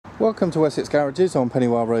Welcome to Wessex Garages on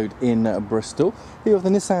Pennywell Road in Bristol. Here with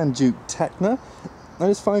the Nissan Juke Tekna. Now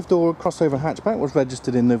this 5-door crossover hatchback was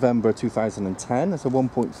registered in November 2010. It's a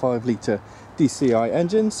 1.5 litre DCI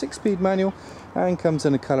engine, 6-speed manual, and comes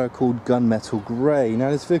in a colour called gunmetal grey.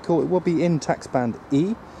 Now this vehicle, it will be in tax band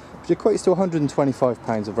E, which equates to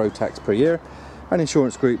 £125 of road tax per year, and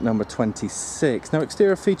insurance group number 26. Now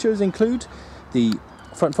exterior features include the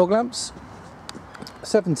front fog lamps,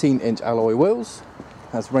 17-inch alloy wheels,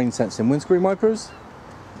 has rain sensing windscreen wipers,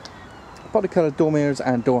 body coloured door mirrors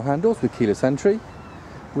and door handles with keyless entry,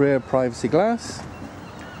 rear privacy glass,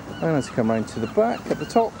 and as you come round to the back at the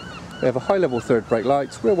top we have a high level third brake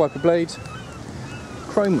lights, rear wiper blade,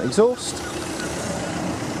 chrome exhaust,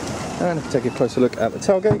 and if you take a closer look at the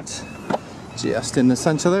tailgate, just in the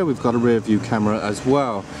centre there we've got a rear view camera as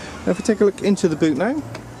well. Now if we take a look into the boot now,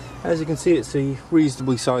 as you can see it's a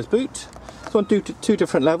reasonably sized boot. It's on two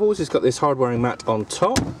different levels. It's got this hard wearing mat on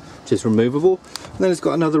top, which is removable, and then it's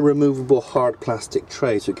got another removable hard plastic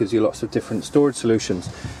tray, so it gives you lots of different storage solutions.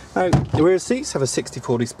 Now the rear seats have a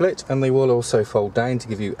 60/40 split, and they will also fold down to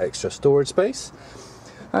give you extra storage space.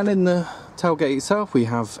 And in the tailgate itself we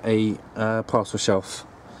have a parcel shelf.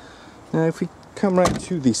 Now if we come right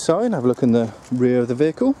to the side and have a look in the rear of the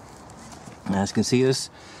vehicle, as you can see there's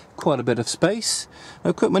quite a bit of space.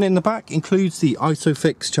 Equipment in the back includes the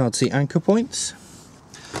ISOFIX child seat anchor points,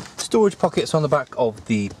 storage pockets on the back of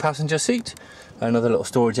the passenger seat, another little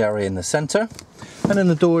storage area in the centre, and in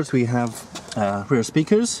the doors we have rear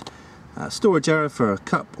speakers, storage area for a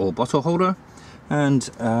cup or bottle holder,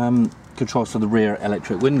 and controls for the rear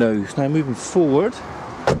electric windows. Now moving forward,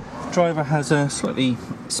 the driver has a slightly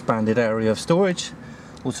expanded area of storage.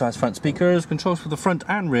 Also has front speakers, controls for the front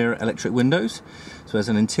and rear electric windows, so there's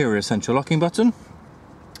an interior central locking button,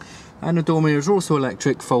 and the door mirrors are also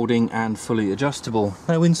electric, folding and fully adjustable.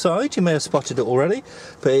 Now inside, you may have spotted it already,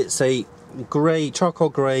 but it's a grey, charcoal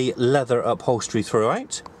grey leather upholstery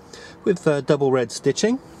throughout, with double red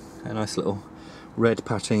stitching, a nice little red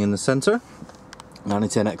patching in the centre, and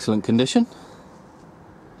it's in excellent condition.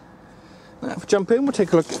 Now if we jump in, we'll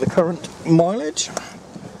take a look at the current mileage,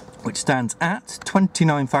 which stands at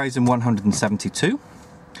 29,172.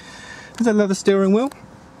 There's a leather steering wheel,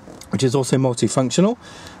 which is also multifunctional.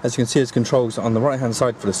 As you can see, there's controls on the right hand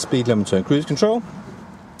side for the speed limiter and cruise control,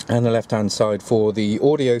 and the left hand side for the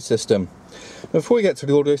audio system. Before we get to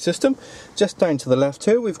the audio system, just down to the left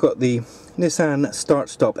here we've got the Nissan start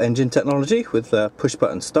stop engine technology with push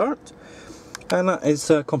button start, and that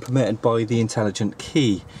is complemented by the intelligent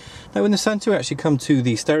key. Now in the centre we actually come to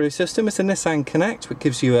the stereo system. It's a Nissan Connect, which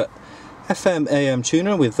gives you a FM AM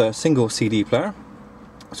tuner with a single CD player.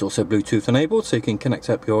 It's also Bluetooth enabled, so you can connect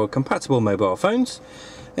up your compatible mobile phones.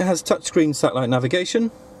 It has touchscreen satellite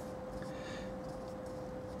navigation,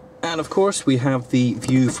 and of course we have the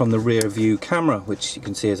view from the rear view camera, which you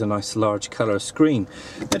can see is a nice large colour screen.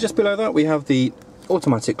 Now just below that we have the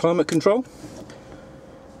automatic climate control.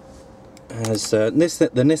 Has the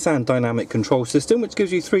Nissan dynamic control system, which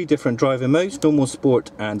gives you 3 different driving modes: normal, sport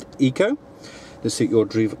and eco, to suit your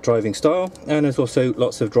driving style, and there's also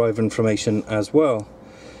lots of driver information as well.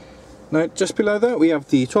 Now just below that we have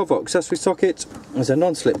the 12-volt accessory socket. There's a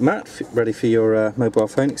non-slip mat ready for your mobile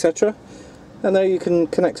phone, etc. And there you can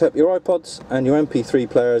connect up your iPods and your MP3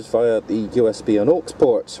 players via the USB and aux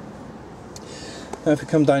ports. Now if we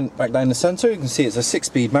come back down the centre, you can see it's a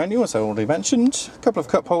 6-speed manual, as I already mentioned. A couple of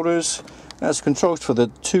cup holders, as controls for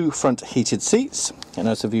the 2 front heated seats, and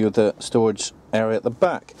as a view of the storage area at the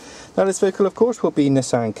back. Now this vehicle of course will be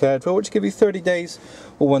Nissan cared for, which give you 30 days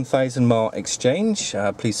or 1,000 mile exchange.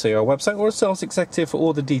 Please see our website or a sales executive for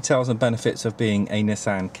all the details and benefits of being a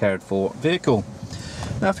Nissan cared for vehicle.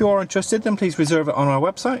 Now if you are interested, then please reserve it on our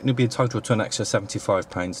website and you'll be entitled to an extra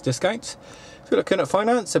 £75 discount. If you're looking at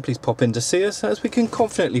finance, then please pop in to see us, as we can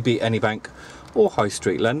confidently beat any bank or high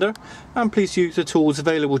street lender. And please use the tools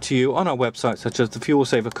available to you on our website, such as the fuel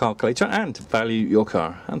saver calculator and value your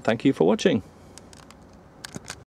car. And thank you for watching.